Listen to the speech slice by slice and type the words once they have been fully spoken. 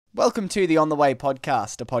Welcome to the On the Way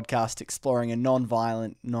podcast, a podcast exploring a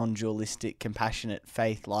non-violent, non-dualistic, compassionate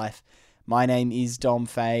faith life. My name is Dom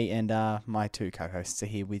Fay, and my two co-hosts are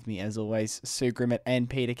here with me as always, Sue Grimmett and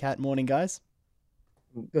Peter Cat. Morning, guys.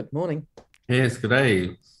 Good morning. Yes, good day.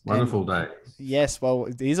 And Wonderful day. yes, well,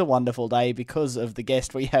 it is a wonderful day because of the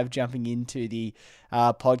guest we have jumping into the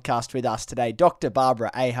podcast with us today. Dr.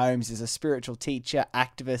 Barbara A. Holmes is a spiritual teacher,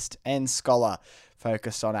 activist, and scholar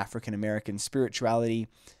focused on African American spirituality,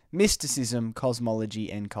 mysticism,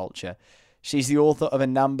 cosmology, and culture. She's the author of a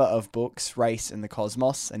number of books: Race and the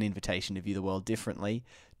Cosmos, An Invitation to View the World Differently,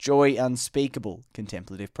 Joy Unspeakable,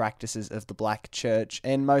 Contemplative Practices of the Black Church,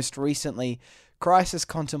 and most recently, Crisis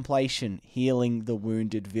Contemplation, Healing the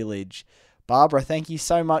Wounded Village. Barbara, thank you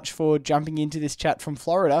so much for jumping into this chat from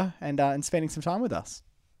Florida and spending some time with us.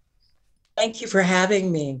 Thank you for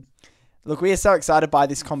having me. Look, we are so excited by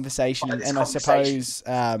this conversation, and I suppose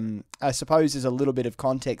as a little bit of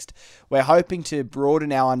context, we're hoping to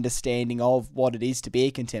broaden our understanding of what it is to be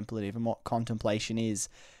a contemplative and what contemplation is,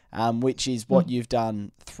 which is what you've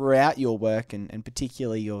done throughout your work and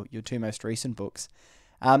particularly your two most recent books.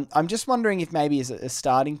 I'm just wondering if maybe as a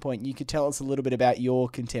starting point, you could tell us a little bit about your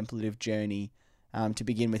contemplative journey to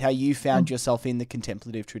begin with, how you found yourself in the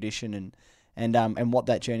contemplative tradition and what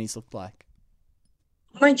that journey's looked like.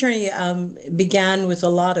 My journey began with a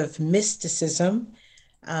lot of mysticism.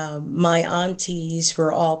 My aunties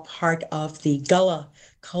were all part of the Gullah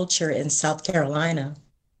culture in South Carolina.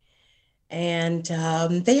 And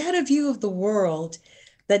they had a view of the world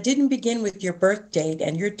that didn't begin with your birth date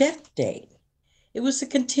and your death date. It was a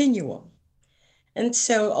continuum. And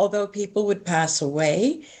so, although people would pass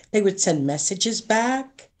away, they would send messages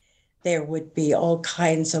back. There would be all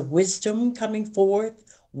kinds of wisdom coming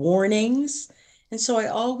forth, warnings. And so I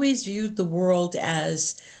always viewed the world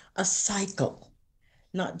as a cycle,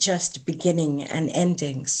 not just beginning and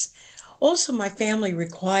endings. Also, my family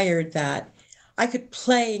required that I could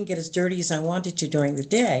play and get as dirty as I wanted to during the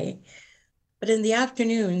day. But in the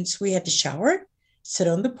afternoons, we had to shower, sit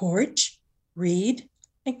on the porch, read,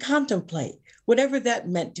 and contemplate, whatever that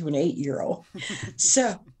meant to an 8-year-old.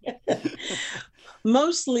 So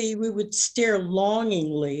mostly we would stare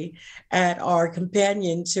longingly at our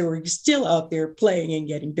companions who were still out there playing and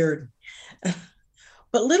getting dirty.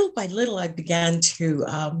 But little by little, I began to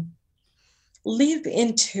live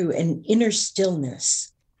into an inner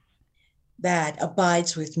stillness that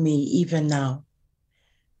abides with me even now,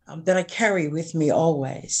 that I carry with me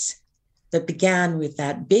always, that began with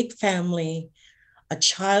that big family, a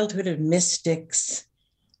childhood of mystics,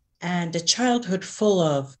 and a childhood full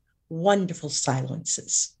of wonderful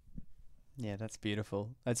silences. Yeah, that's beautiful.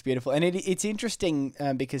 That's beautiful. And it's interesting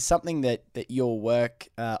because something that your work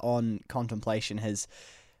on contemplation has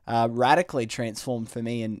radically transformed for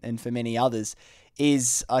me and for many others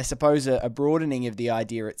is, I suppose, a broadening of the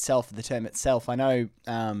idea itself, the term itself. I know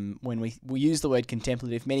when we use the word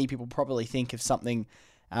contemplative, many people probably think of something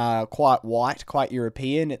quite white, quite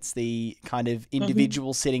European. It's the kind of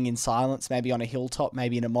individual sitting in silence, maybe on a hilltop,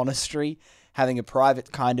 maybe in a monastery, having a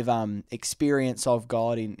private kind of experience of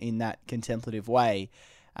God in that contemplative way.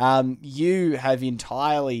 You have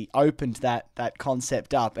entirely opened that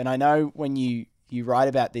concept up. And I know when you write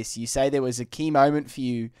about this, you say there was a key moment for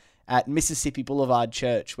you at Mississippi Boulevard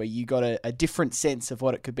Church where you got a different sense of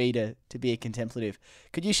what it could be to be a contemplative.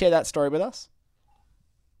 Could you share that story with us?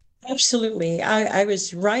 Absolutely. I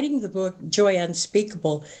was writing the book, Joy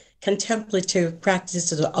Unspeakable, Contemplative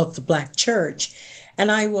Practices of the Black Church.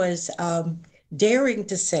 And I was daring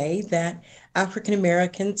to say that African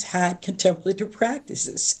Americans had contemplative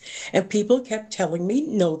practices. And people kept telling me,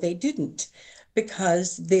 no, they didn't,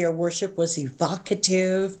 because their worship was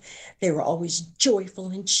evocative. They were always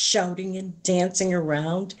joyful and shouting and dancing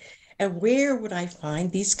around. And where would I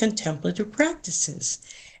find these contemplative practices?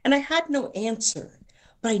 And I had no answer,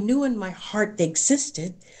 but I knew in my heart they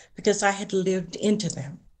existed because I had lived into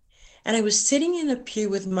them. And I was sitting in a pew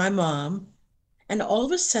with my mom, and all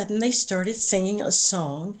of a sudden they started singing a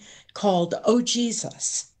song called Oh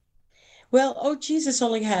Jesus. Well, Oh Jesus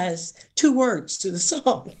only has 2 words to the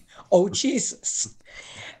song, Oh Jesus.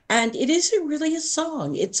 And it isn't really a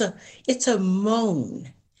song. It's a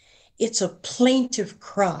moan. It's a plaintive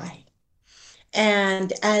cry.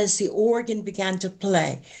 And as the organ began to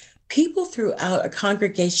play, people throughout a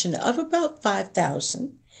congregation of about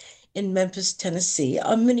 5,000 in Memphis, Tennessee,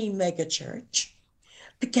 a mini megachurch,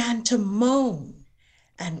 began to moan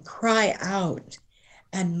and cry out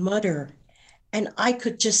and mutter. And I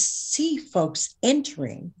could just see folks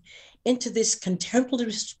entering into this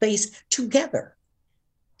contemplative space together,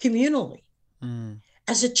 communally, Mm.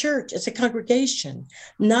 as a church, as a congregation,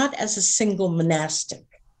 not as a single monastic.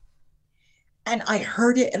 And I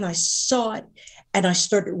heard it and I saw it and I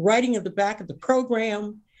started writing at the back of the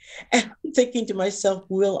program and I'm thinking to myself,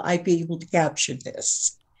 will I be able to capture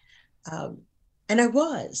this? Um, and I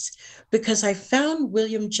was, because I found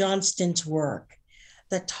William Johnston's work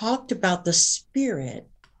that talked about the spirit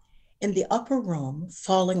in the upper room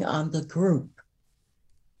falling on the group,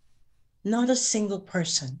 not a single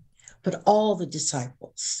person, but all the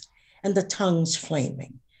disciples, and the tongues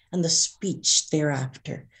flaming, and the speech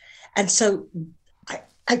thereafter. And so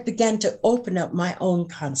I began to open up my own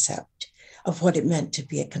concept of what it meant to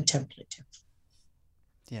be a contemplative.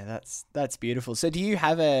 Yeah, that's beautiful. So do you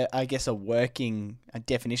have a, I guess, a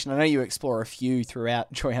definition? I know you explore a few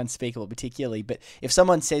throughout Joy Unspeakable particularly, but if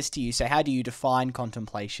someone says to you, so how do you define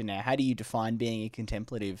contemplation now? How do you define being a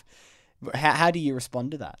contemplative? How do you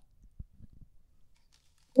respond to that?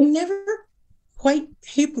 I'm never quite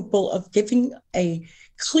capable of giving a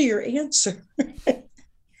clear answer.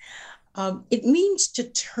 It means to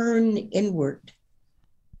turn inward,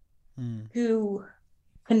 to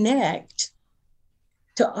connect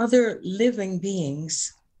to other living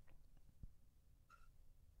beings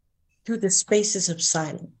through the spaces of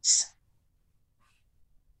silence,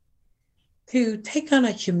 to take on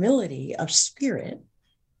a humility of spirit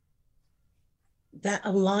that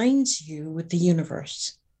aligns you with the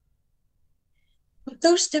universe. But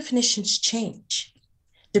those definitions change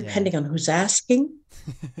depending on who's asking,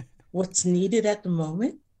 what's needed at the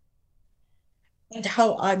moment, and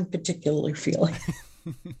how I'm particularly feeling.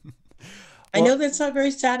 I know that's not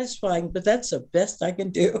very satisfying, but that's the best I can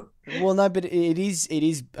do. Well, no, but it is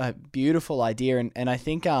a beautiful idea, and I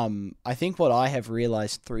think what I have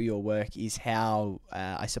realized through your work is how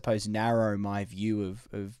I suppose narrow my view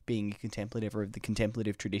of being a contemplative or of the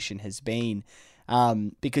contemplative tradition has been.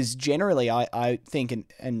 Because generally I think,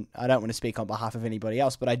 and I don't want to speak on behalf of anybody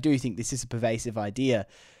else, but I do think this is a pervasive idea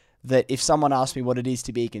that if someone asked me what it is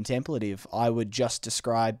to be contemplative, I would just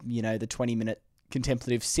describe, the 20-minute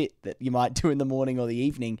contemplative sit that you might do in the morning or the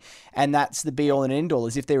evening, and that's the be all and end all,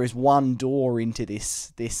 as if there is one door into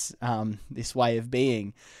this way of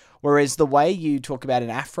being. Whereas the way you talk about an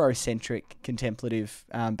Afrocentric contemplative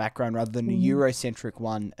background rather than a Eurocentric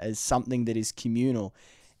one as something that is communal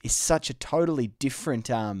is such a totally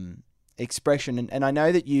different expression. And I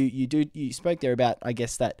know that you spoke there about, I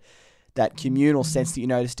guess, that communal sense that you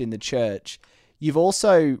noticed in the church. You've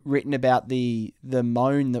also written about the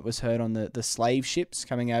moan that was heard on the slave ships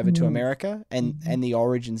coming over to America and the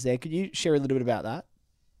origins there. Could you share a little bit about that?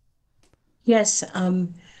 Yes,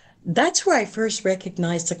 that's where I first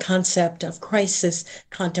recognized the concept of crisis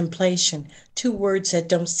contemplation, two words that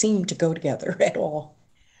don't seem to go together at all.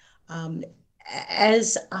 Um,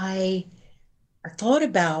 as I thought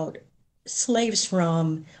about slaves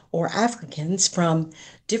from, or Africans from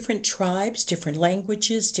different tribes, different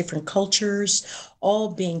languages, different cultures,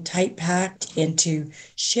 all being tight packed into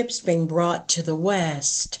ships being brought to the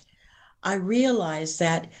West, I realized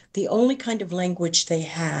that the only kind of language they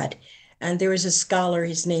had, and there is a scholar,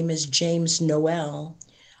 his name is James Noel,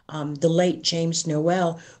 the late James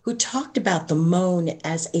Noel, who talked about the Mon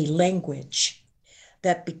as a language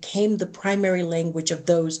that became the primary language of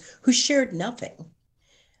those who shared nothing,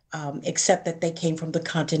 except that they came from the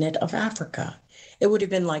continent of Africa. It would have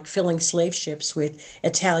been like filling slave ships with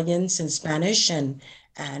Italians and Spanish and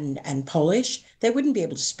Polish. They wouldn't be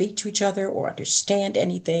able to speak to each other or understand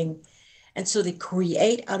anything. And so they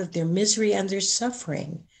create out of their misery and their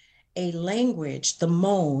suffering a language, the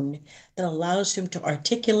Mon, that allows them to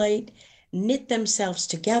articulate, knit themselves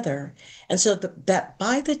together. And so that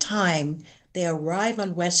by the time they arrive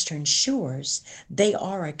on Western shores, they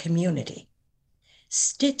are a community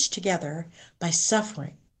stitched together by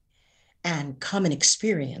suffering and common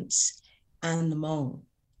experience and the Mon.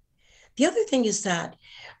 The other thing is that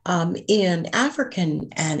in African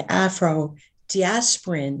and Afro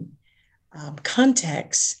diasporan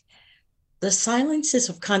contexts, the silences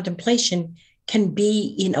of contemplation can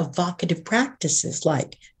be in evocative practices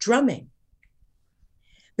like drumming.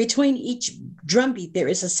 Between each drumbeat, there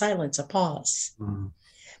is a silence, a pause.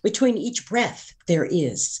 Between each breath, there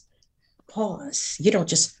is pause. You don't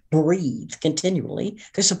just breathe continually,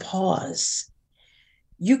 there's a pause.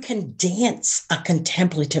 You can dance a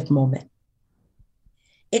contemplative moment.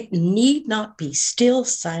 It need not be still,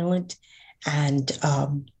 silent, and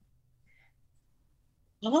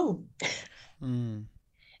alone.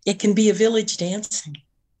 It can be a village dancing,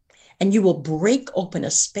 and you will break open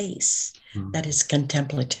a space that is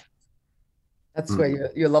contemplative. That's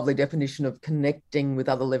where your lovely definition of connecting with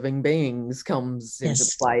other living beings comes into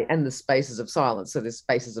Yes. play, and the spaces of silence. So there's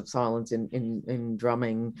spaces of silence in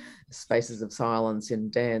drumming, spaces of silence in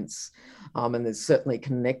dance, and there's certainly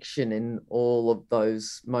connection in all of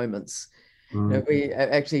those moments. You know, we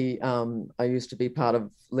actually, I used to be part of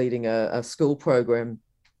leading a school program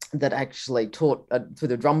that actually taught through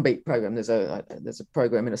the drumbeat program. There's a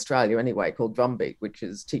program in Australia anyway called Drumbeat, which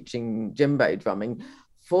is teaching djembe drumming,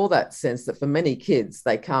 for that sense that for many kids,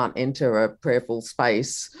 they can't enter a prayerful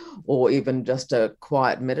space or even just a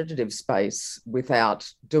quiet meditative space without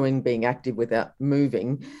being active, without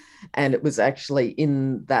moving. And it was actually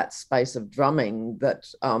in that space of drumming that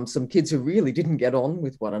some kids who really didn't get on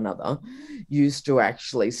with one another used to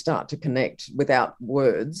actually start to connect without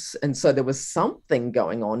words. And so there was something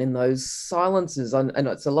going on in those silences. And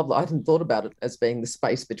it's a lovely, I hadn't thought about it as being the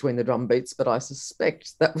space between the drum beats, but I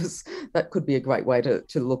suspect that could be a great way to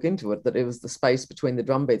look into it, that it was the space between the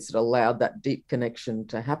drum beats that allowed that deep connection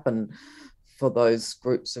to happen for those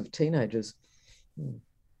groups of teenagers.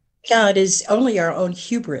 Yeah, it is only our own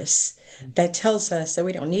hubris that tells us that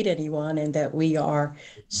we don't need anyone and that we are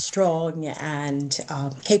strong and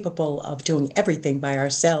capable of doing everything by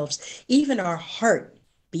ourselves. Even our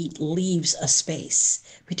heartbeat leaves a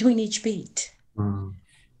space between each beat, a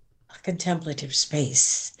contemplative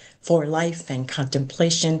space for life and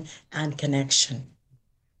contemplation and connection.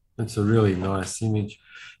 That's a really nice image.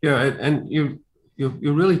 Yeah, and you're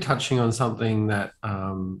really touching on something that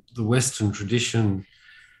the Western tradition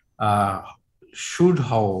should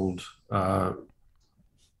hold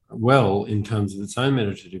well in terms of its own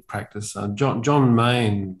meditative practice. John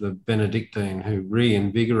Main, the Benedictine who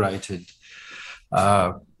reinvigorated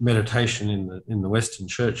meditation in the Western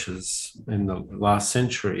churches in the last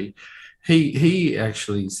century, he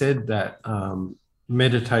actually said that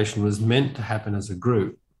meditation was meant to happen as a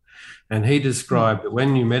group. And he described that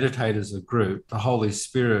when you meditate as a group, the Holy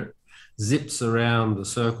Spirit zips around the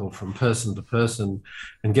circle from person to person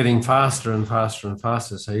and getting faster and faster and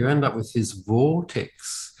faster. So you end up with this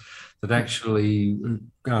vortex that actually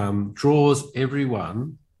draws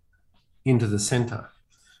everyone into the center.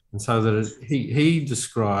 And so that he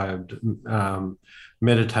described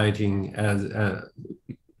meditating as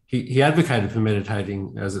he advocated for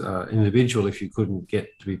meditating as an individual if you couldn't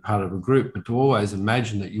get to be part of a group, but to always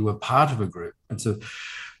imagine that you were part of a group. It's a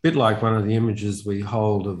bit like one of the images we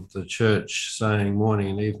hold of the church saying morning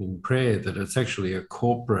and evening prayer, that it's actually a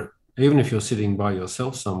corporate, even if you're sitting by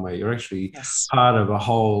yourself somewhere, you're actually part of a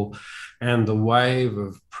whole, and the wave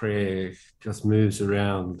of prayer just moves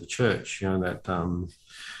around the church. You know, that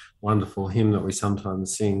wonderful hymn that we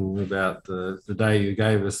sometimes sing about the day you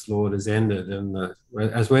gave us, Lord, has ended. And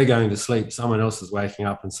as we're going to sleep, someone else is waking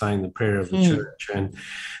up and saying the prayer of the church. And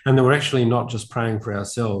then we're actually not just praying for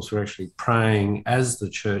ourselves, we're actually praying as the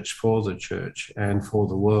church for the church and for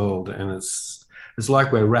the world. And it's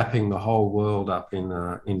like we're wrapping the whole world up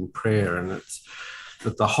in prayer. And it's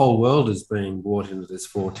that the whole world is being brought into this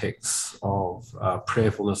vortex of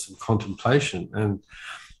prayerfulness and contemplation. And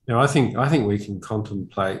you know, I think we can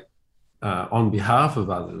contemplate on behalf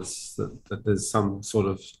of others, that there's some sort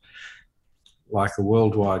of like a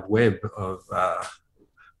worldwide web of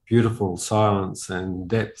beautiful silence and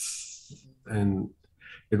depth. And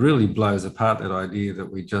it really blows apart that idea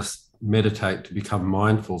that we just meditate to become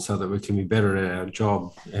mindful so that we can be better at our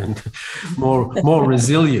job and more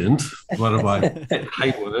resilient. One of my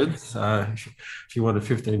hate words. If you want a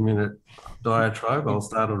 15-minute diatribe, I'll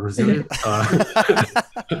start on resilience.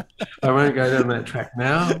 I won't go down that track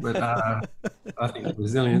now, but I think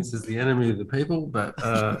resilience is the enemy of the people. But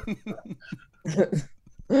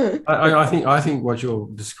I think what you're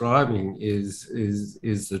describing is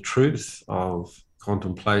the truth of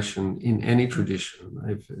contemplation in any tradition.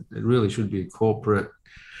 It really should be corporate,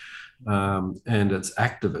 and it's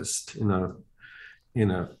activist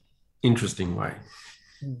in a interesting way.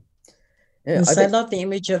 Yeah, I love the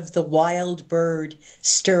image of the wild bird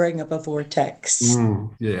stirring up a vortex.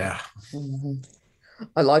 Yeah.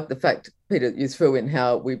 I like the fact, Peter, you threw in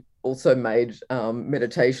how we also made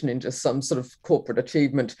meditation into some sort of corporate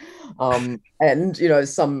achievement, and you know,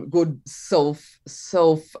 some good self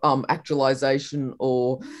actualization,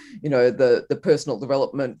 or you know, the personal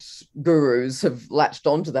development gurus have latched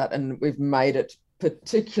onto that, and we've made it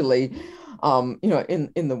particularly you know,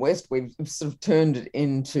 in the West, we've sort of turned it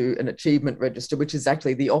into an achievement register, which is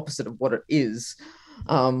actually the opposite of what it is.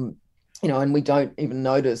 You know, and we don't even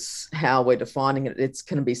notice how we're defining it. It's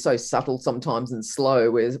going to be so subtle sometimes and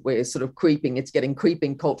slow. We're sort of getting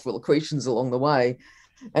creeping cultural accretions along the way.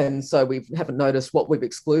 And so we haven't noticed what we've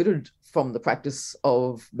excluded from the practice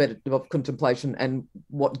of contemplation and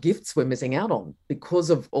what gifts we're missing out on because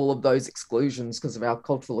of all of those exclusions, because of our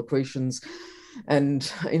cultural accretions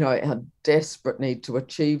and, our desperate need to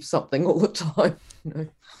achieve something all the time.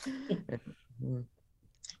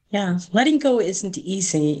 Yeah, letting go isn't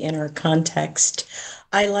easy in our context.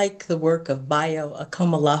 I like the work of Bayo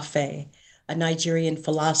Akomolafe, a Nigerian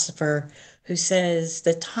philosopher who says,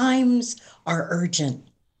 the times are urgent.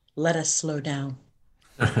 Let us slow down.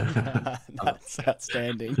 That's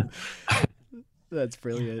outstanding. That's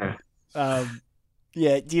brilliant.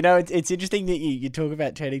 Yeah, do you know, it's interesting that you talk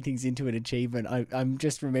about turning things into an achievement. I'm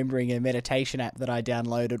just remembering a meditation app that I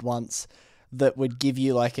downloaded once that would give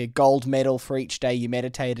you like a gold medal for each day you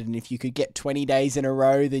meditated, and if you could get 20 days in a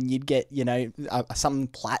row, then you'd get, some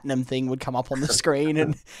platinum thing would come up on the screen,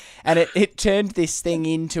 and it turned this thing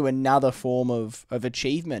into another form of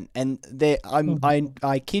achievement. And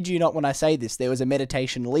I kid you not when I say this, there was a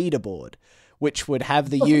meditation leaderboard which would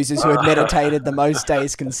have the users who had meditated the most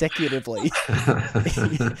days consecutively,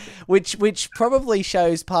 which probably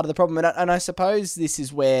shows part of the problem. And I suppose this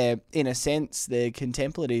is where, in a sense, the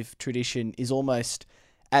contemplative tradition is almost,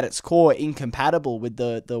 at its core, incompatible with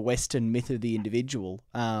the Western myth of the individual.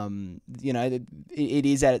 It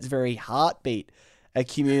is at its very heartbeat a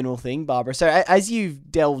communal thing, Barbara. So as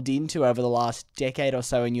you've delved into over the last decade or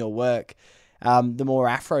so in your work, the more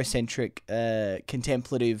Afrocentric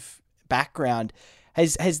contemplative background,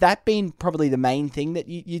 has that been probably the main thing that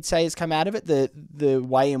you'd say has come out of it, the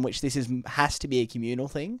way in which this has to be a communal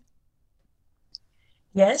thing?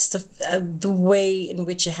 Yes, the way in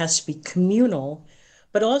which it has to be communal,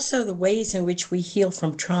 but also the ways in which we heal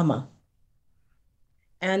from trauma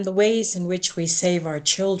and the ways in which we save our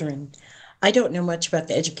children. I don't know much about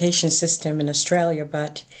the education system in Australia,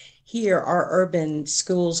 but here our urban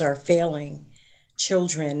schools are failing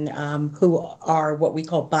children who are what we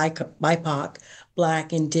call BIPOC,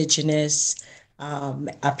 Black, Indigenous,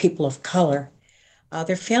 people of color.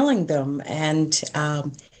 They're failing them. And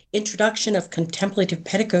introduction of contemplative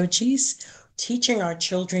pedagogies, teaching our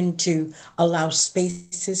children to allow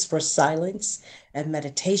spaces for silence and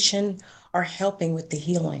meditation are helping with the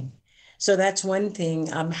healing. So that's one thing.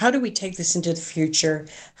 How do we take this into the future?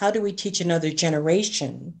 How do we teach another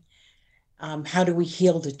generation? How do we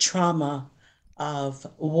heal the trauma of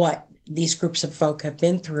what these groups of folk have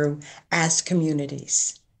been through as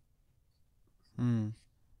communities?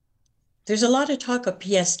 There's a lot of talk of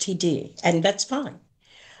PSTD, and that's fine.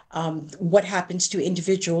 What happens to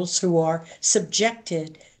individuals who are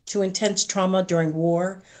subjected to intense trauma during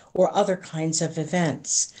war or other kinds of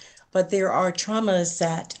events? But there are traumas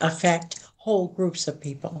that affect whole groups of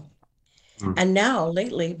people. And now,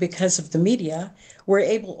 lately, because of the media, we're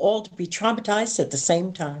able all to be traumatized at the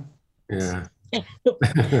same time. Yeah.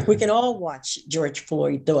 We can all watch George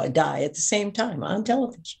Floyd die at the same time on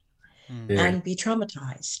television and be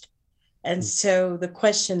traumatized. And so the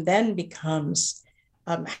question then becomes,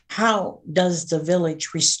 how does the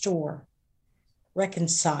village restore,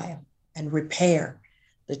 reconcile, and repair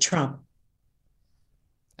the trauma?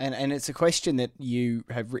 And it's a question that you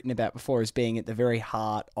have written about before as being at the very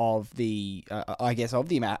heart of the, of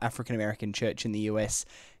the African American church in the US,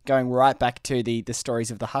 going right back to the stories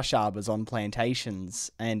of the hush arbors on plantations,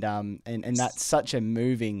 and that's such a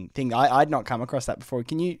moving thing. I'd not come across that before.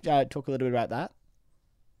 Can you talk a little bit about that?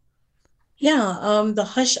 Yeah, the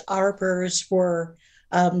hush arbors were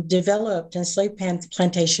developed in slave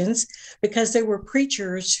plantations because there were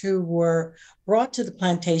preachers who were brought to the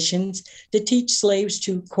plantations to teach slaves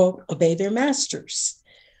to, quote, obey their masters.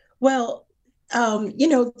 Well,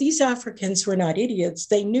 these Africans were not idiots.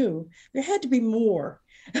 They knew there had to be more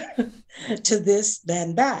to this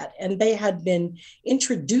than that. And they had been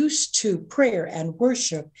introduced to prayer and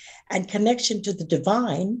worship and connection to the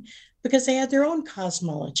divine because they had their own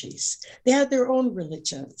cosmologies. They had their own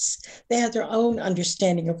religions. They had their own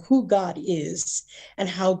understanding of who God is and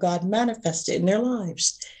how God manifested in their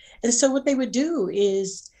lives. And so what they would do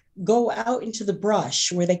is go out into the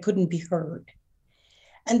brush where they couldn't be heard.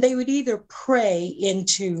 And they would either pray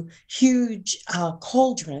into huge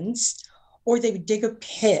cauldrons, or they would dig a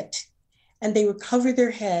pit and they would cover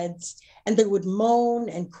their heads and they would moan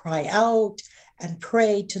and cry out and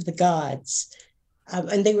pray to the gods.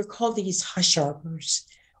 And they were called these hush arbors,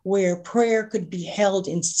 where prayer could be held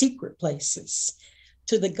in secret places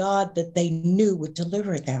to the God that they knew would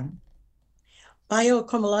deliver them. Bayo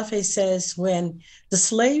Akomolafe says when the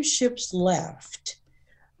slave ships left,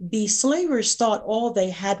 the slavers thought all they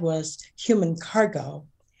had was human cargo.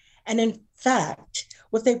 And in fact,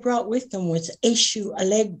 what they brought with them was Eshu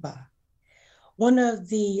Alegba, one of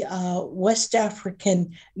the West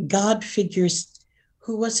African god figures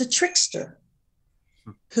who was a trickster,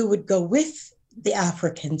 who would go with the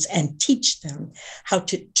Africans and teach them how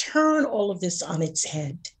to turn all of this on its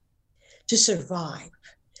head, to survive,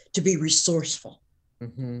 to be resourceful.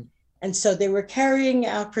 Mm-hmm. And so they were carrying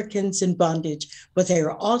Africans in bondage, but they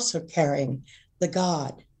were also carrying the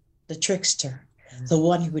god, the trickster, the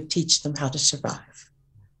one who would teach them how to survive.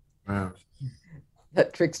 Wow.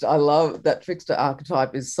 That trickster, I love that trickster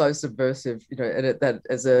archetype is so subversive, you know, and it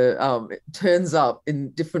turns up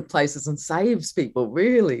in different places and saves people,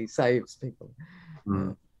 really saves people.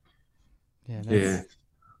 Mm. Yeah.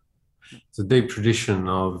 It's a deep tradition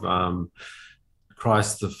of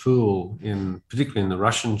Christ the Fool, particularly in the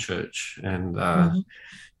Russian church, and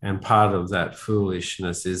part of that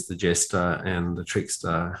foolishness is the jester and the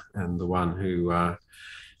trickster and the one who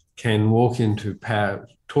can walk into power,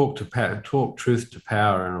 talk truth to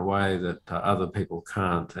power in a way that other people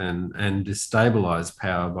can't, and destabilize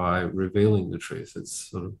power by revealing the truth. It's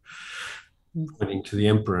sort of pointing to the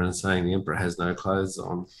emperor and saying the emperor has no clothes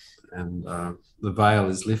on, and the veil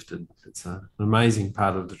is lifted. It's an amazing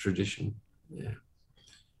part of the tradition. Yeah.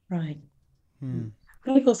 Right.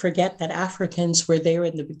 People forget that Africans were there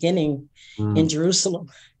in the beginning in Jerusalem.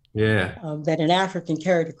 Yeah. That an African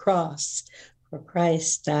carried a cross for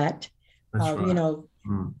Christ, that, Right. you know,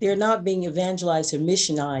 they're not being evangelized or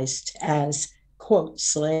missionized as, quote,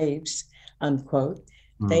 slaves, unquote.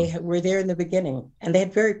 They were there in the beginning, and they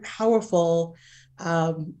had very powerful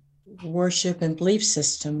worship and belief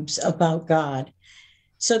systems about God.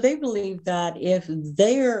 So they believed that if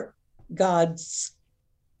their gods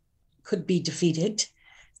could be defeated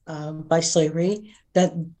by slavery,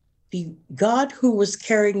 that the God who was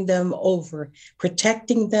carrying them over,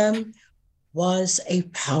 protecting them, was a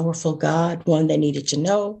powerful God, one they needed to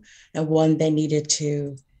know and one they needed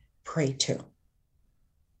to pray to.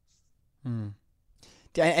 And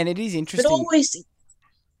it is interesting. But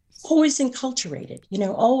always enculturated, you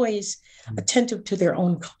know, always attentive to their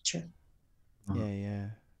own culture. Yeah.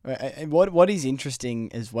 And what is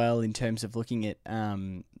interesting as well in terms of looking at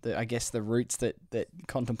I guess the roots that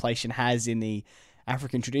contemplation has in the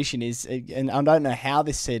African tradition is, and I don't know how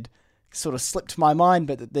this sort of slipped my mind,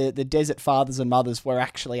 but the desert fathers and mothers were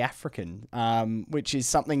actually African, which is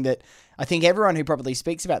something that I think everyone who probably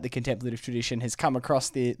speaks about the contemplative tradition has come across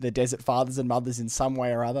the desert fathers and mothers in some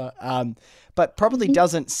way or other, but probably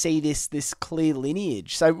doesn't see this clear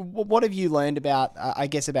lineage. So what have you learned about, I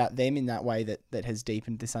guess, about them in that way that has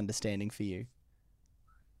deepened this understanding for you?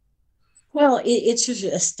 Well, it's just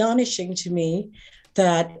astonishing to me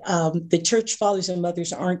that the church fathers and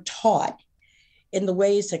mothers aren't taught in the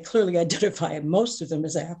ways that clearly identify most of them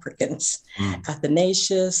as Africans,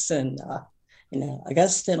 Athanasius and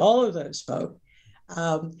Augustine, all of those folk.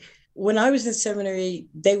 When I was in seminary,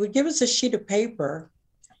 they would give us a sheet of paper,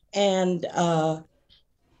 and all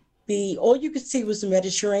you could see was the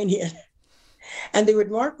Mediterranean. And they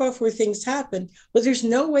would mark off where things happened, but there's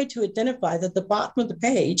no way to identify that the bottom of the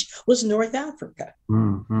page was North Africa.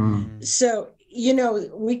 So, you know,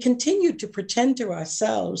 we continue to pretend to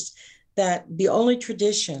ourselves that the only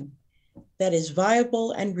tradition that is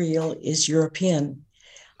viable and real is European.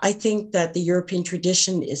 I think that the European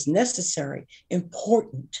tradition is necessary,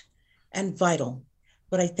 important, and vital,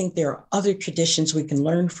 but I think there are other traditions we can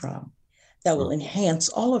learn from that will enhance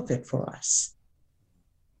all of it for us.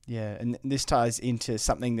 Yeah, and this ties into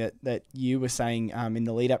something that you were saying in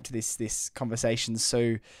the lead up to this conversation,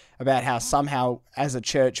 so about how somehow as a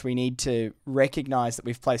church we need to recognize that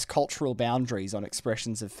we've placed cultural boundaries on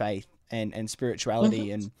expressions of faith and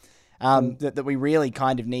spirituality, and that we really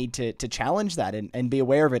kind of need to challenge that and be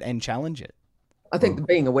aware of it and challenge it. I think the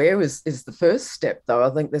being aware is the first step, though. I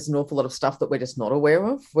think there's an awful lot of stuff that we're just not aware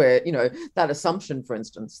of, where, you know, that assumption, for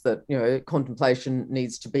instance, that, you know, contemplation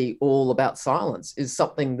needs to be all about silence is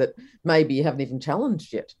something that maybe you haven't even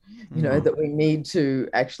challenged yet, you know, that we need to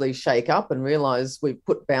actually shake up and realize we've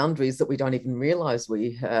put boundaries that we don't even realize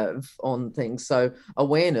we have on things. So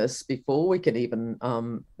awareness before we can even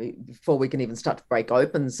start to break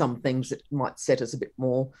open some things that might set us a bit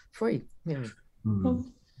more free. Yeah.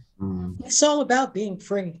 It's all about being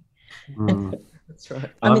free. That's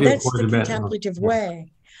right. I mean, that's the contemplative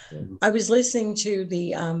way. I was listening to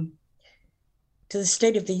the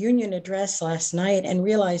State of the Union address last night and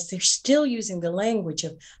realized they're still using the language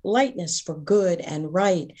of lightness for good and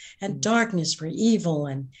right and darkness for evil,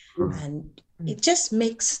 and it just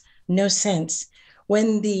makes no sense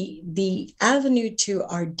when the avenue to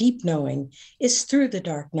our deep knowing is through the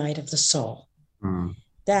dark night of the soul.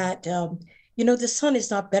 That you know, the sun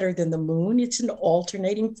is not better than the moon. It's an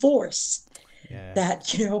alternating force.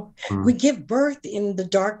 That, you know, we give birth in the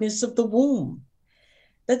darkness of the womb.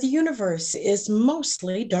 that the universe is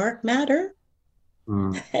mostly dark matter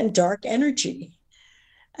and dark energy.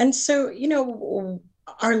 And so,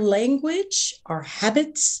 our language, our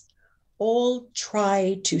habits all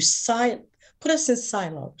try to put us in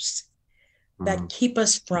silos that keep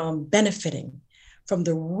us from benefiting from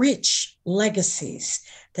the rich legacies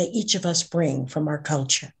that each of us bring from our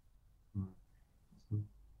culture.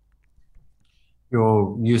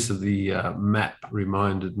 Your use of the map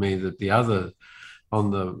reminded me that the other,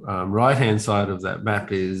 on the right-hand side of that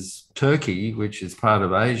map, is Turkey, which is part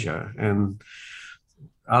of Asia. And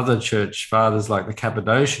other church fathers like the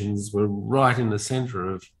Cappadocians were right in the center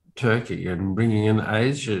of Turkey and bringing in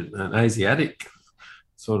Asia, an Asiatic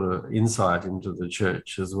sort of insight into the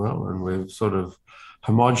church as well. And we've sort of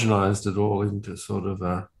homogenized it all into sort of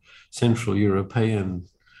a Central European,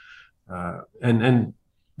 and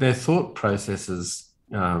their thought processes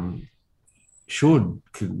should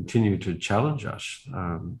continue to challenge us,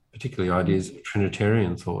 particularly ideas of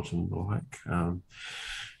Trinitarian thought and the like.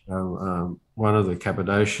 One of the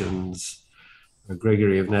Cappadocians,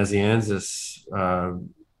 Gregory of Nazianzus,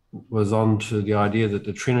 was on to the idea that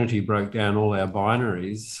the Trinity broke down all our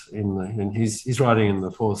binaries and he's writing in the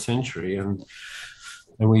 4th century, and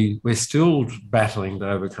we're still battling to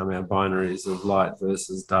overcome our binaries of light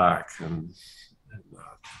versus dark, and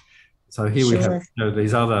so here we have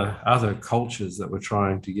these other cultures that were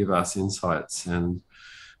trying to give us insights, and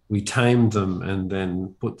we tamed them and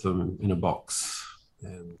then put them in a box.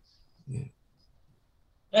 And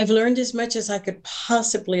I've learned as much as I could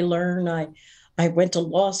possibly learn. I went to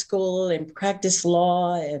law school and practiced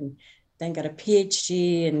law, and then got a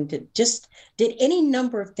PhD, and did any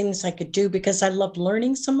number of things I could do because I loved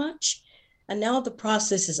learning so much. And now the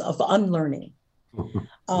process is of unlearning,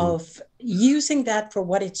 of using that for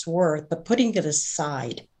what it's worth, but putting it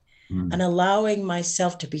aside and allowing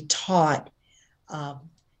myself to be taught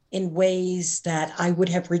in ways that I would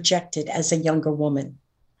have rejected as a younger woman.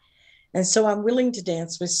 And so I'm willing to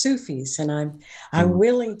dance with Sufis, and I'm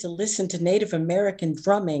willing to listen to Native American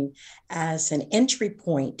drumming as an entry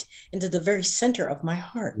point into the very center of my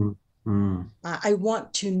heart. I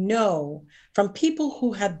want to know from people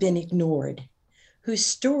who have been ignored, whose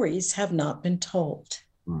stories have not been told,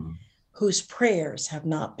 whose prayers have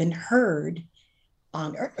not been heard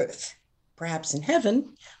on earth, perhaps in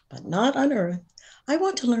heaven, but not on earth. I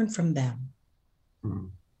want to learn from them.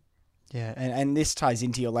 Yeah, and this ties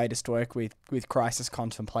into your latest work with crisis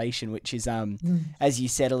contemplation, which is, as you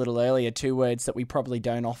said a little earlier, 2 words that we probably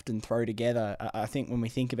don't often throw together. I think when we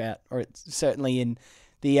think about, or it's certainly in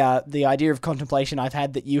the idea of contemplation I've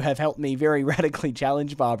had that you have helped me very radically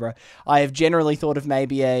challenge, Barbara. I have generally thought of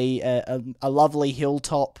maybe a lovely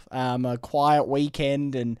hilltop, a quiet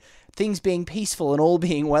weekend, and things being peaceful and all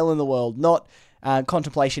being well in the world, not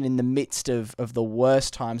contemplation in the midst of the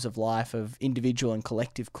worst times of life, of individual and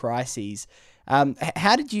collective crises.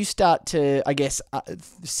 How did you start to, I guess,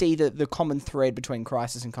 see the common thread between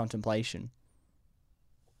crisis and contemplation?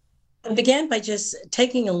 I began by just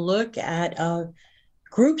taking a look at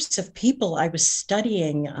groups of people I was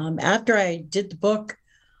studying. After I did the book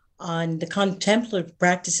on the contemplative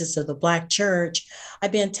practices of the Black Church, I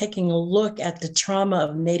began taking a look at the trauma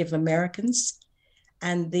of Native Americans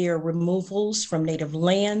and their removals from native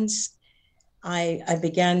lands. I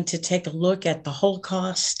began to take a look at the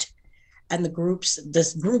Holocaust and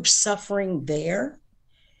this group suffering there.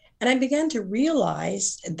 And I began to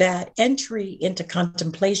realize that entry into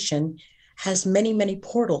contemplation has many, many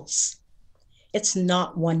portals. It's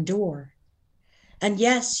not one door. And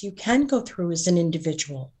yes, you can go through as an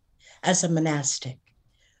individual, as a monastic,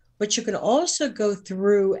 but you can also go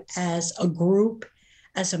through as a group,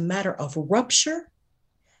 as a matter of rupture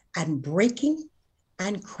and breaking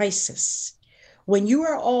and crisis. When you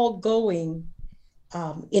are all going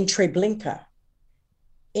in Treblinka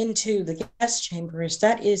into the gas chambers,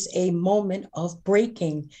 that is a moment of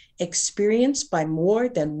breaking experienced by more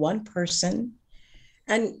than one person.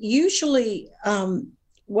 And usually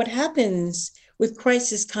what happens with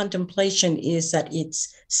crisis contemplation is that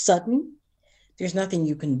it's sudden. There's nothing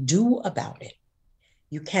you can do about it.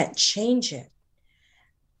 You can't change it.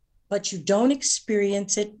 But you don't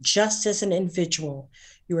experience it just as an individual.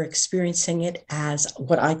 You're experiencing it as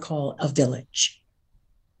what I call a village.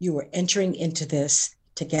 You are entering into this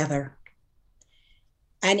together.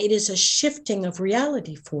 And it is a shifting of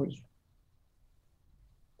reality for you.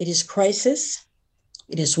 It is crisis,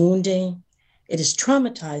 it is wounding, it is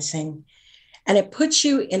traumatizing, and it puts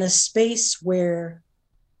you in a space where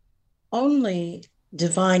only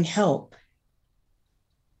divine help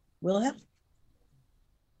will help.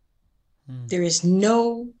 There is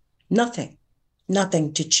nothing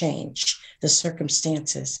nothing to change the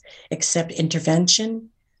circumstances except intervention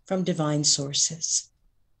from divine sources.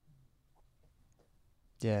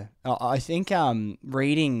 Yeah, I think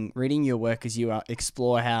reading your work as you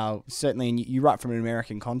explore how, certainly, and you write from an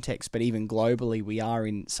American context, but even globally, we are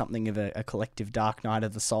in something of a collective dark night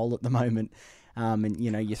of the soul at the moment. And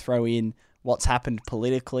you throw in what's happened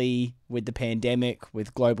politically with the pandemic,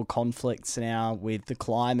 with global conflicts now, with the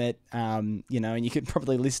climate, and you could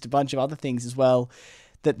probably list a bunch of other things as well.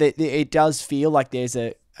 That it does feel like there's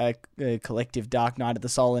a collective dark night of the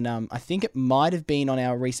soul, and I think it might have been on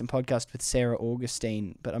our recent podcast with Sarah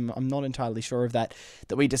Augustine, but I'm not entirely sure of that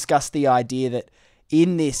we discussed the idea that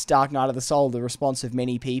in this dark night of the soul, the response of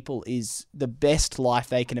many people is the best life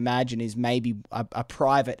they can imagine is maybe a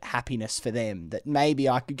private happiness for them, that maybe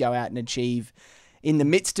I could go out and achieve in the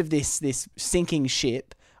midst of this sinking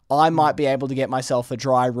ship. I might be able to get myself a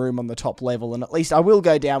dry room on the top level, and at least I will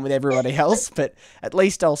go down with everybody else, but at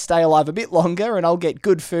least I'll stay alive a bit longer and I'll get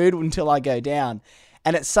good food until I go down.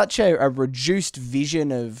 And it's such a reduced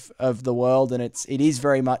vision of the world, and it is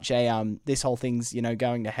very much this whole thing's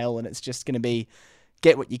going to hell, and it's just going to be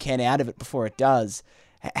get what you can out of it before it does.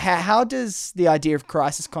 How does the idea of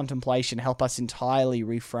crisis contemplation help us entirely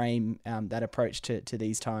reframe that approach to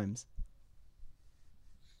these times?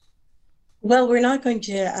 Well, we're not going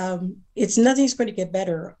to, nothing's going to get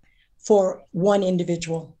better for one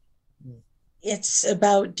individual. It's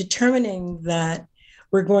about determining that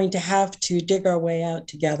we're going to have to dig our way out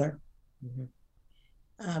together.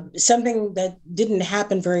 Something that didn't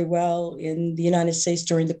happen very well in the United States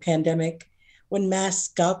during the pandemic, when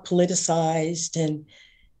masks got politicized and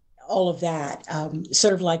all of that,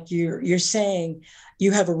 sort of like you're saying,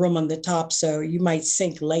 you have a room on the top, so you might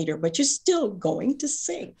sink later, but you're still going to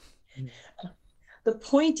sink. The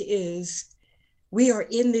point is, we are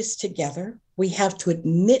in this together. We have to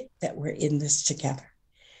admit that we're in this together,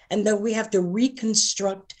 and that we have to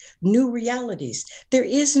reconstruct new realities. There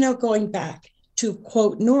is no going back to,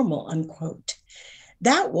 quote, normal, unquote.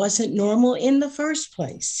 That wasn't normal in the first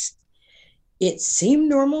place. It seemed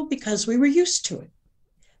normal because we were used to it,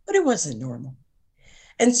 but it wasn't normal.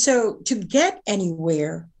 And so to get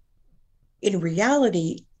anywhere in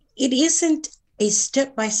reality, it isn't a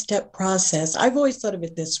step-by-step process. I've always thought of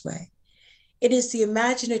it this way. It is the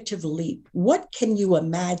imaginative leap. What can you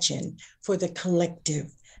imagine for the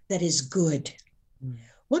collective that is good?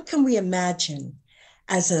 What can we imagine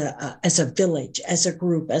as a village, as a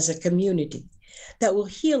group, as a community that will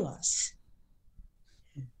heal us,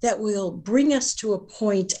 that will bring us to a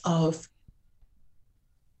point of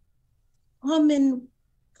common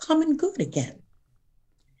good again?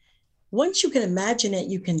 Once you can imagine it,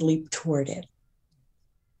 you can leap toward it.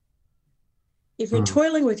 If you're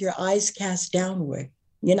toiling with your eyes cast downward,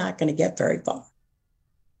 you're not going to get very far.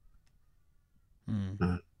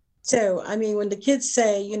 So, I mean, when the kids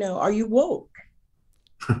say, are you woke?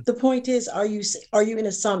 The point is, are you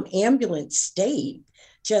in some ambulant state,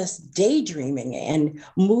 just daydreaming and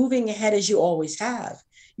moving ahead as you always have?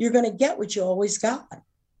 You're going to get what you always got.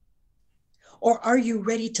 Or are you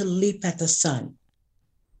ready to leap at the sun?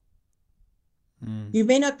 You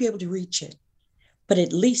may not be able to reach it, but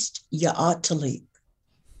at least you ought to leap.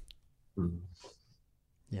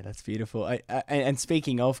 Yeah, that's beautiful. And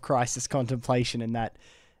speaking of crisis contemplation and that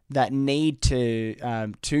need to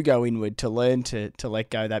go inward, to learn to let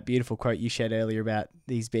go, that beautiful quote you shared earlier about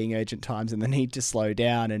these being urgent times and the need to slow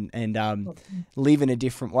down and live in a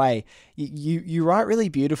different way. You write really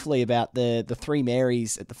beautifully about the three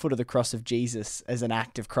Marys at the foot of the cross of Jesus as an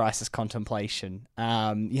act of crisis contemplation,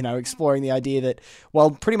 exploring the idea that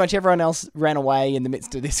while pretty much everyone else ran away in the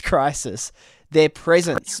midst of this crisis, their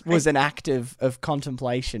presence was an act of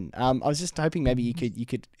contemplation. I was just hoping maybe you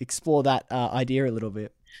could explore that idea a little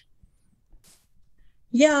bit.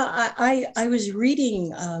 Yeah, I was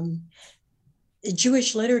reading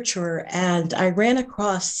Jewish literature, and I ran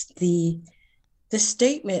across the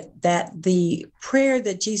statement that the prayer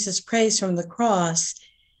that Jesus prays from the cross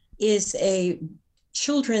is a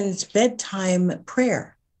children's bedtime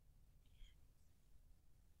prayer.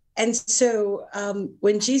 And so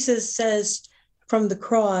when Jesus says from the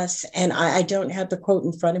cross, and I don't have the quote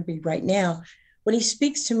in front of me right now, when he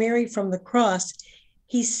speaks to Mary from the cross,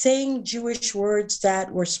 he's saying Jewish words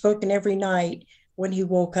that were spoken every night when he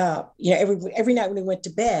woke up, every night when he went to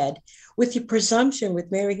bed, with the presumption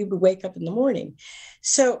with Mary, he would wake up in the morning.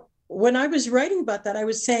 So when I was writing about that, I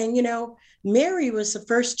was saying, Mary was the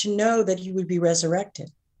first to know that he would be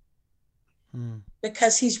resurrected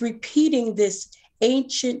because he's repeating this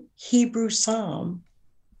ancient Hebrew psalm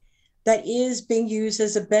that is being used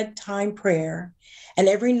as a bedtime prayer. And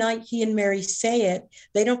every night he and Mary say it,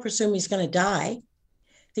 they don't presume he's going to die.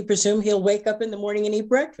 They presume he'll wake up in the morning and eat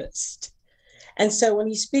breakfast. And so when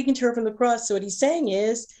he's speaking to her from the cross, what he's saying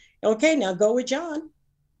is, okay, now go with John,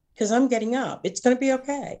 because I'm getting up. It's going to be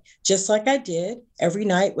okay, just like I did every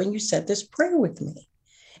night when you said this prayer with me.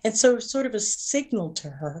 And so it's sort of a signal to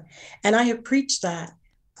her. And I have preached that.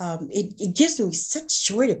 It gives me such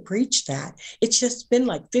joy to preach that. It's just been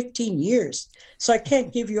like 15 years. So I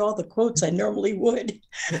can't give you all the quotes I normally would.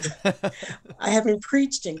 I haven't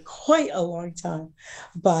preached in quite a long time.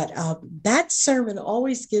 But that sermon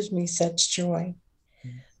always gives me such joy,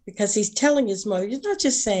 because he's telling his mother, he's not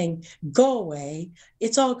just saying, go away,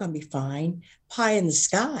 it's all going to be fine, pie in the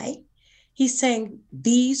sky. He's saying,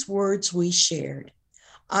 these words we shared.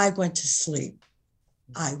 I went to sleep.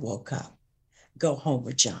 I woke up. Go home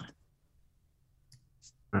with John.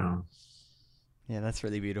 Wow. Yeah, that's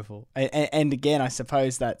really beautiful. And again, I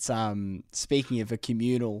suppose that's speaking of a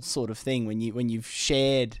communal sort of thing. When you've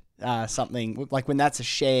shared something, like when that's a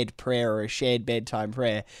shared prayer or a shared bedtime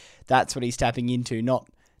prayer, that's what he's tapping into. Not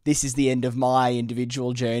this is the end of my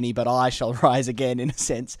individual journey, but I shall rise again, in a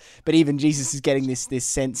sense. But even Jesus is getting this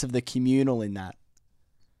sense of the communal in that.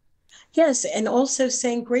 Yes, and also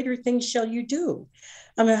saying, greater things shall you do.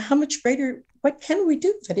 I mean, how much greater, what can we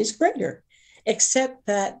do that is greater? Except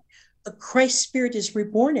that the Christ Spirit is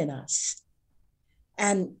reborn in us.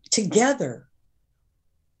 And together,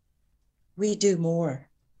 we do more.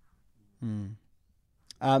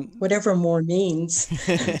 Whatever more means.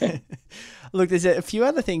 Look, there's a few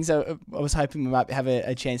other things I was hoping we might have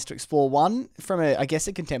a chance to explore. One, from a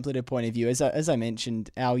contemplative point of view, as I mentioned,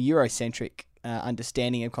 our Eurocentric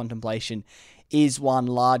understanding of contemplation is one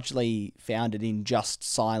largely founded in just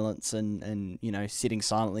silence and sitting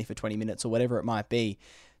silently for 20 minutes or whatever it might be.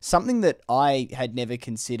 Something that I had never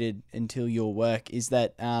considered until your work is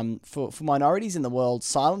that for minorities in the world,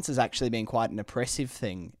 silence has actually been quite an oppressive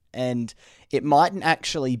thing. And it mightn't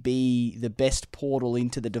actually be the best portal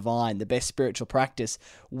into the divine, the best spiritual practice,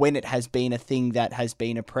 when it has been a thing that has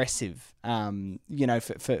been oppressive,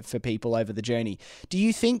 for people over the journey. Do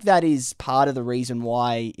you think that is part of the reason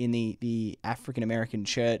why in the African American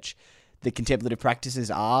church, the contemplative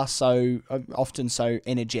practices are so often so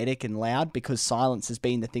energetic and loud, because silence has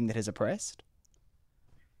been the thing that has oppressed?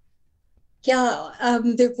 Yeah,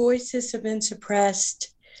 their voices have been suppressed.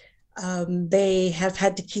 They have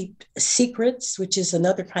had to keep secrets, which is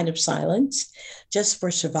another kind of silence, just for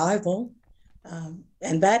survival.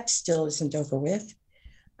 And that still isn't over with.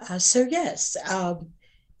 So yes,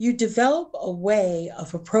 you develop a way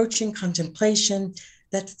of approaching contemplation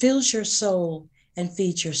that fills your soul and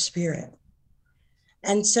feeds your spirit.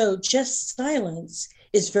 And so just silence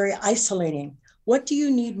is very isolating. What do you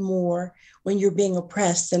need more when you're being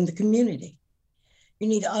oppressed than the community? You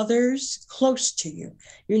need others close to you.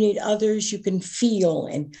 You need others you can feel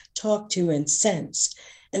and talk to and sense.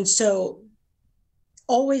 And so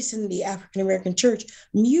always in the African American church,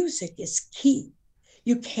 music is key.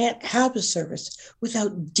 You can't have a service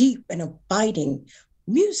without deep and abiding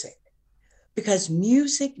music, because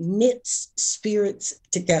music knits spirits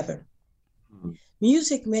together.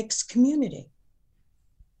 Music makes community.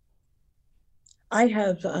 I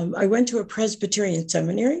went to a Presbyterian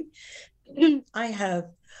seminary. I have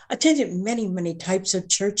attended many, many types of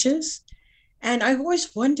churches, and I've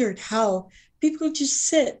always wondered how people just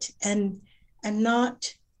sit and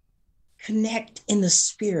not connect in the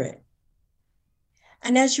spirit.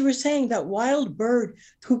 And as you were saying, that wild bird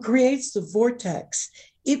who creates the vortex,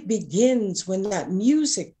 it begins when that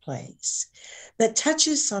music plays, that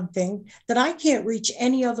touches something that I can't reach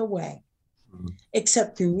any other way,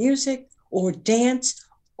 except through music or dance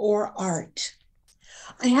or art.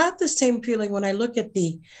 I have the same feeling when I look at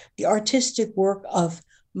the artistic work of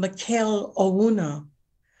Michael Ouna,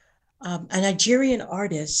 a Nigerian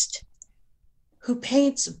artist who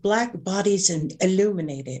paints Black bodies and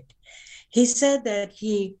illuminated. He said that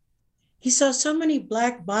he saw so many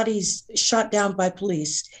Black bodies shot down by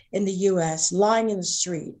police in the US lying in the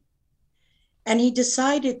street. And he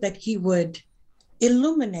decided that he would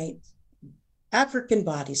illuminate African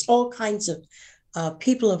bodies, all kinds of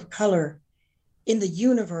people of color in the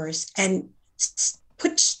universe, and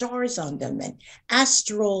put stars on them and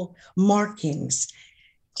astral markings.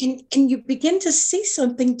 And you begin to see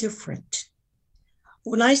something different.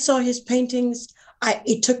 When I saw his paintings,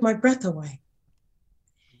 it took my breath away.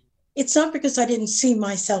 It's not because I didn't see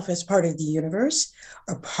myself as part of the universe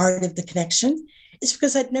or part of the connection. It's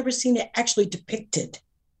because I'd never seen it actually depicted.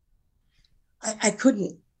 I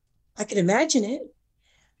could imagine it,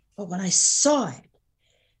 but when I saw it,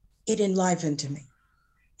 it enlivened me.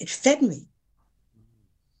 It fed me.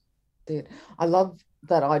 I love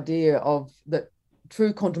that idea of that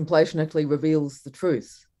true contemplation actually reveals the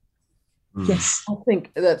truth. Yes. I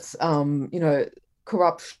think that's,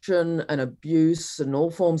 corruption and abuse and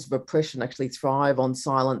all forms of oppression actually thrive on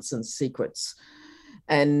silence and secrets.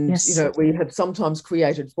 And, Yes. We have sometimes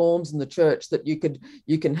created forms in the church that you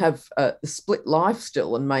can have a split life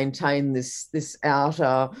still and maintain this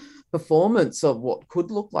outer performance of what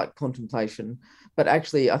could look like contemplation. But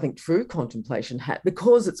actually, I think true contemplation,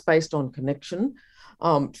 because it's based on connection,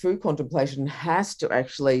 true contemplation has to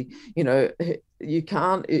actually, it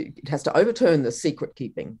has to overturn the secret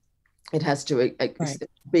keeping. It has to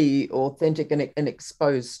be authentic and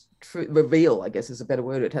expose, reveal, I guess is a better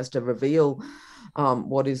word. It has to reveal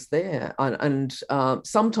what is there. And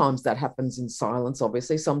sometimes that happens in silence,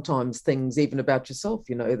 obviously. Sometimes things, even about yourself,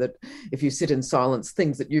 that if you sit in silence,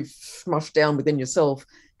 things that you've smushed down within yourself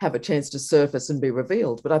have a chance to surface and be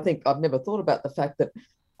revealed. But I think I've never thought about the fact that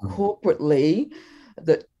corporately,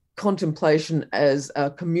 that contemplation as a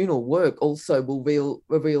communal work also will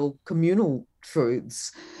reveal communal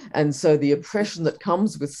truths. And so the oppression that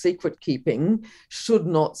comes with secret keeping should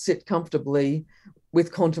not sit comfortably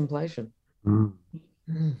with contemplation.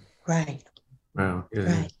 Right. Wow. Yeah.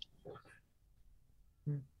 Right.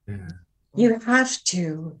 Yeah. You have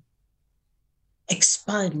to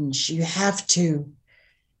expunge. You have to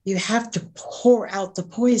pour out the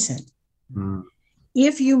poison.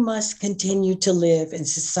 If you must continue to live in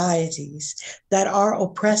societies that are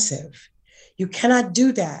oppressive, you cannot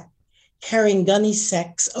do that carrying gunny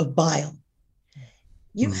sacks of bile.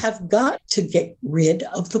 You have got to get rid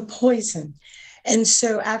of the poison. And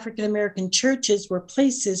so African American churches were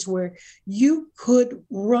places where you could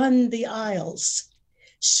run the aisles,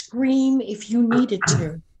 scream if you needed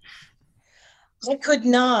to. I could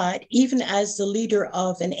not, even as the leader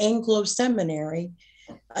of an Anglo seminary,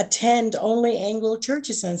 attend only Anglo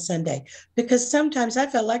churches on Sunday, because sometimes I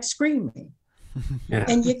felt like screaming. Yeah.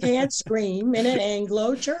 And you can't scream in an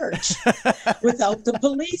Anglo church without the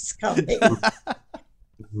police coming.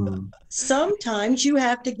 Sometimes you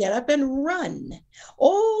have to get up and run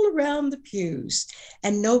all around the pews,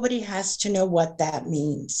 and nobody has to know what that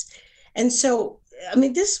means. And so,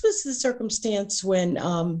 this was the circumstance when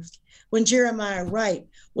Jeremiah Wright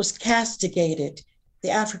was castigated,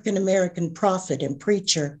 the African-American prophet and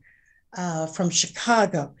preacher from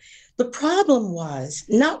Chicago. The problem was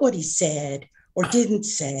not what he said or didn't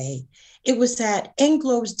say. It was that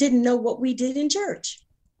Anglos didn't know what we did in church.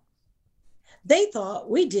 They thought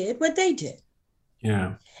we did what they did.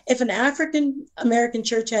 Yeah. If an African-American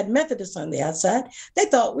church had Methodists on the outside, they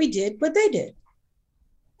thought we did what they did.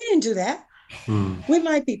 We didn't do that. We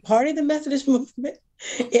might be part of the Methodist movement.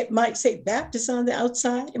 It might say Baptist on the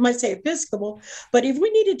outside. It might say Episcopal. But if we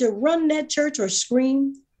needed to run that church or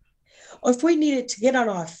scream, or if we needed to get on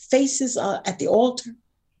our faces at the altar,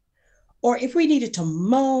 or if we needed to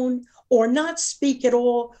moan or not speak at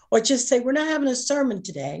all, or just say, we're not having a sermon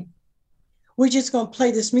today, we're just going to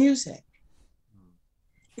play this music.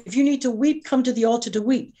 If you need to weep, come to the altar to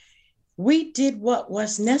weep. We did what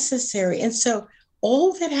was necessary. And so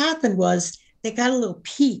all that happened was they got a little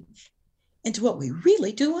peek into what we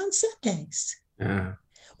really do on Sundays,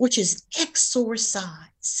 which is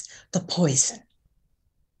exorcise the poison.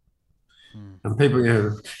 And people,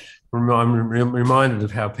 I'm reminded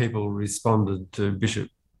of how people responded to Bishop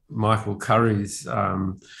Michael Curry's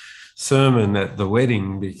sermon at the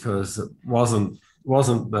wedding, because it wasn't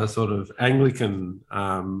the sort of Anglican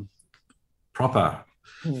proper,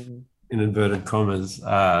 in inverted commas,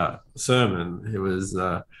 sermon. It was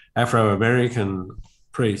Afro-American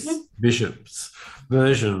priests, bishops'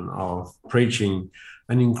 version of preaching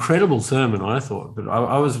an incredible sermon, I thought. But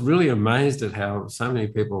I was really amazed at how so many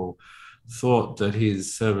people thought that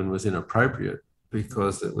his sermon was inappropriate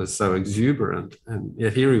because it was so exuberant. And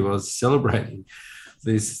yet here he was celebrating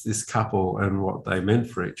this couple and what they meant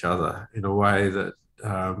for each other in a way that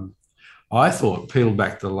I thought peeled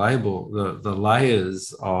back the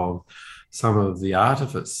layers of some of the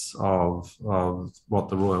artifice of what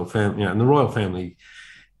the royal family, and the royal family,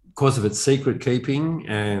 because of its secret keeping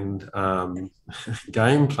and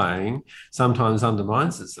game playing, sometimes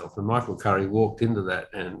undermines itself. And Michael Curry walked into that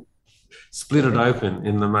and split it open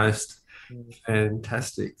in the most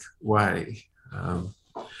fantastic way. I'm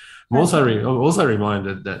also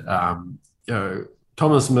reminded that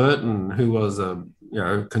Thomas Merton, who was a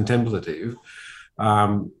contemplative,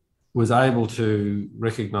 was able to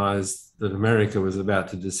recognise that America was about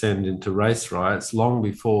to descend into race riots long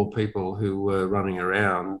before people who were running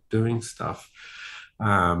around doing stuff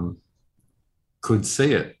could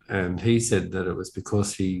see it. And he said that it was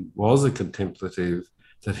because he was a contemplative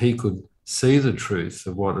that he could see the truth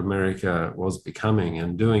of what America was becoming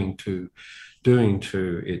and doing to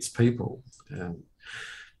its people.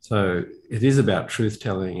 So it is about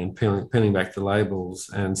truth-telling and peeling back the labels,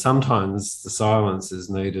 and sometimes the silence is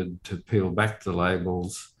needed to peel back the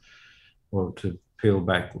labels or to peel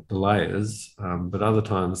back the layers, but other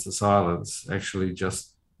times the silence actually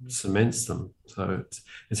just cements them. So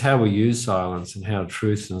it's how we use silence and how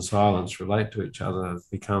truth and silence relate to each other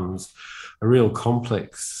becomes a real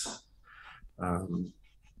complex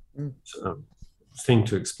thing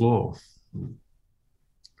to explore.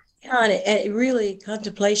 Yeah, and it really,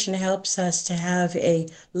 contemplation helps us to have a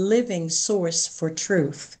living source for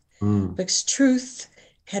truth, because truth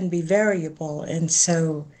can be variable. And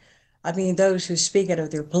so, I mean, those who speak out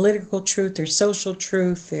of their political truth, their social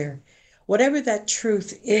truth, their whatever that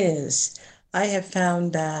truth is, I have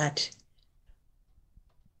found that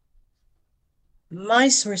my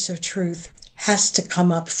source of truth has to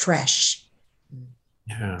come up fresh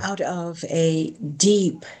out of a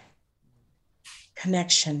deep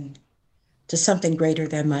connection to something greater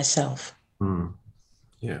than myself.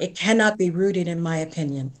 It cannot be rooted in my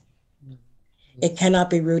opinion. It cannot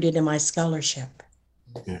be rooted in my scholarship.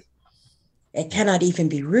 It cannot even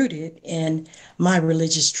be rooted in my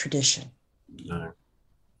religious tradition. No.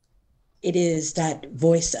 It is that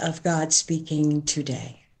voice of God speaking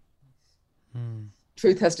today.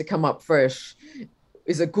 Truth has to come up fresh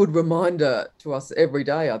is a good reminder to us every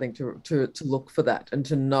day, I think, to look for that and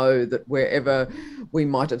to know that wherever we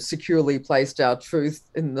might have securely placed our truth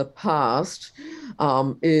in the past,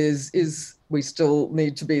 is we still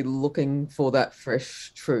need to be looking for that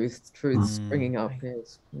fresh truth springing up.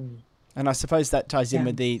 Yes. And I suppose that ties in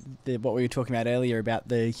with the what we were talking about earlier about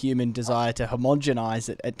the human desire to homogenize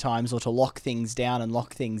it at times, or to lock things down and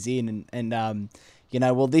lock things in, and you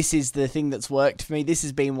know, well, this is the thing that's worked for me. This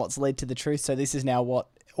has been what's led to the truth. So this is now what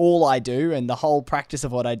all I do, and the whole practice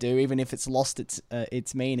of what I do, even if it's lost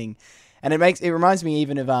its meaning. And it reminds me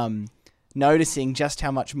even of noticing just how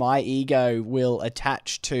much my ego will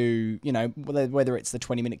attach to, you know, whether it's the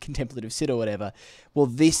 20-minute contemplative sit or whatever. Well,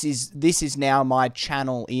 this is now my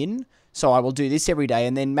channel in. So I will do this every day,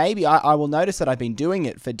 and then maybe I will notice that I've been doing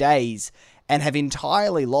it for days and have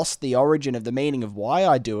entirely lost the origin of the meaning of why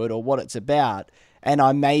I do it or what it's about. And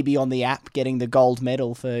I may be on the app getting the gold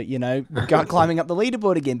medal for, you know, climbing up the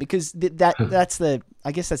leaderboard again, because that's the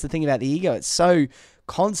thing about the ego. It's so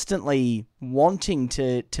constantly wanting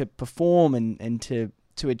to perform and to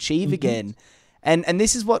achieve again. And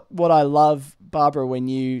this is what I love, Barbara, when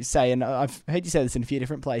you say, and I've heard you say this in a few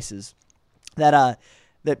different places, that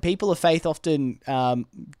people of faith often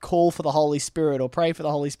call for the Holy Spirit or pray for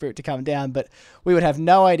the Holy Spirit to come down, but we would have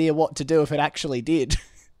no idea what to do if it actually did.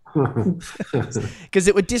 Because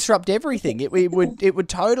it would disrupt everything. It would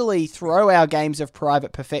totally throw our games of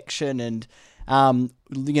private perfection and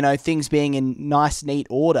you know, things being in nice, neat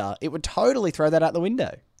order. It would totally throw that out the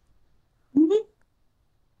window.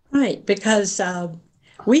 Right, because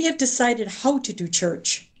we have decided how to do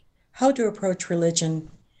church, how to approach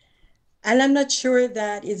religion, and I'm not sure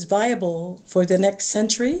that it's viable for the next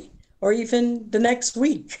century or even the next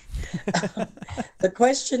week. The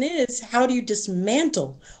question is, how do you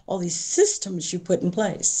dismantle all these systems you put in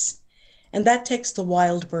place? And that takes the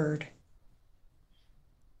wild bird.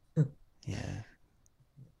 Yeah.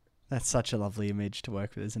 That's such a lovely image to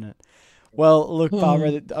work with, isn't it? Well, look,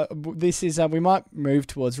 Barbara, this is we might move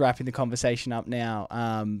towards wrapping the conversation up now.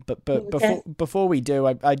 But before we do,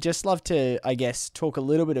 I'd just love to, I guess, talk a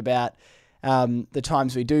little bit about the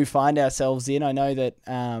times we do find ourselves in. I know that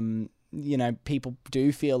you know, people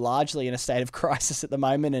do feel largely in a state of crisis at the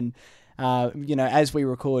moment, and you know, as we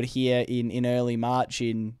record here in early March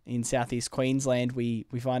in southeast Queensland, we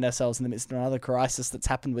find ourselves in the midst of another crisis that's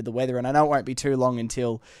happened with the weather. And I know it won't be too long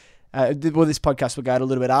until this podcast will go out a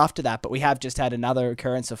little bit after that, but we have just had another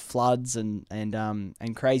occurrence of floods and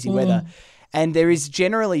crazy weather. And there is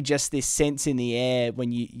generally just this sense in the air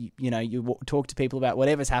when you talk to people about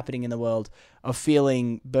whatever's happening in the world, of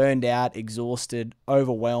feeling burned out, exhausted,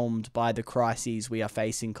 overwhelmed by the crises we are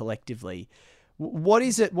facing collectively. What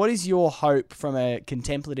is it? What is your hope from a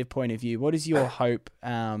contemplative point of view? What is your hope?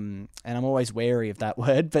 And I'm always wary of that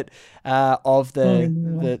word, but of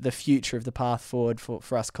the future of the path forward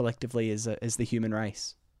for us collectively as the human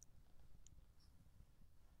race.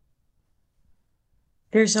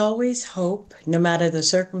 There's always hope, no matter the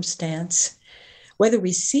circumstance, whether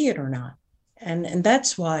we see it or not. And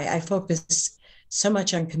that's why I focus so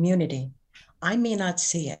much on community. I may not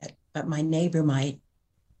see it, but my neighbor might.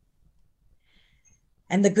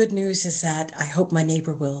 And the good news is that I hope my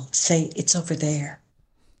neighbor will say, it's over there.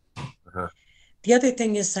 The other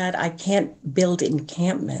thing is that I can't build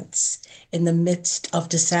encampments in the midst of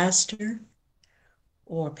disaster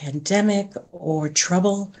or pandemic or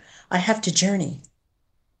trouble. I have to journey.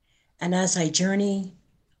 And as I journey,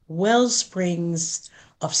 well springs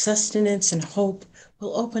of sustenance and hope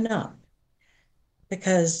will open up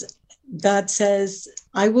because God says,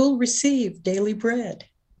 I will receive daily bread.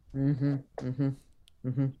 Mm-hmm, mm-hmm,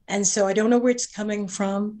 mm-hmm. And so I don't know where it's coming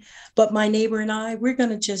from, but my neighbor and I, we're going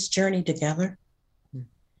to just journey together.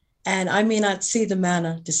 And I may not see the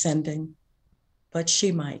manna descending, but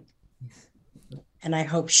she might. And I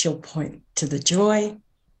hope she'll point to the joy,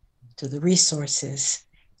 to the resources,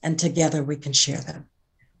 and together we can share them.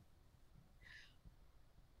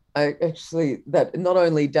 Actually, that not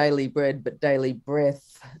only daily bread but daily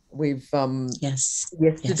breath. We've yes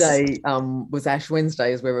yesterday was Ash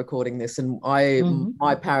Wednesday as we're recording this, and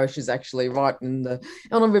my parish is actually right on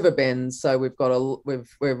a river bend, so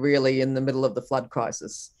we're really in the middle of the flood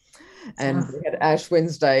crisis. And we had Ash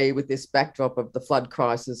Wednesday with this backdrop of the flood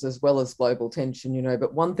crisis as well as global tension, you know.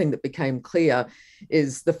 But one thing that became clear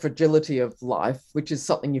is the fragility of life, which is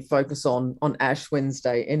something you focus on Ash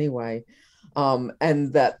Wednesday anyway.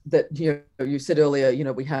 And that you know, you said earlier, you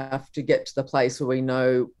know, we have to get to the place where we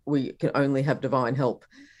know we can only have divine help,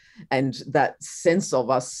 and that sense of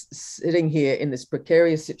us sitting here in this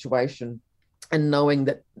precarious situation and knowing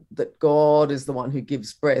that God is the one who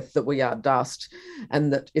gives breath, that we are dust,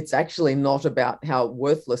 and that it's actually not about how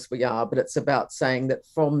worthless we are, but it's about saying that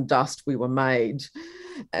from dust we were made,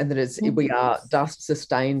 and that we are dust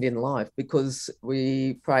sustained in life, because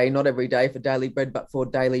we pray not every day for daily bread, but for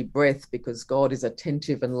daily breath, because God is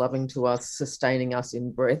attentive and loving to us, sustaining us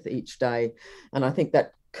in breath each day. And I think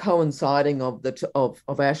that coinciding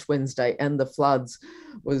of Ash Wednesday and the floods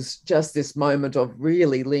was just this moment of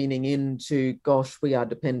really leaning into, gosh, we are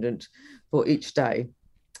dependent for each day.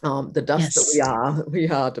 The dust that we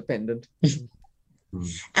are dependent.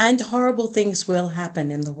 And horrible things will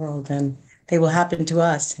happen in the world, and they will happen to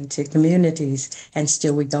us and to communities, and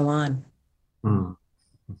still we go on.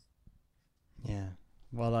 Yeah.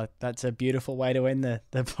 Well, that's a beautiful way to end the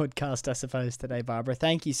podcast, I suppose, today, Barbara.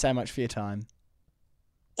 Thank you so much for your time.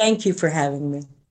 Thank you for having me.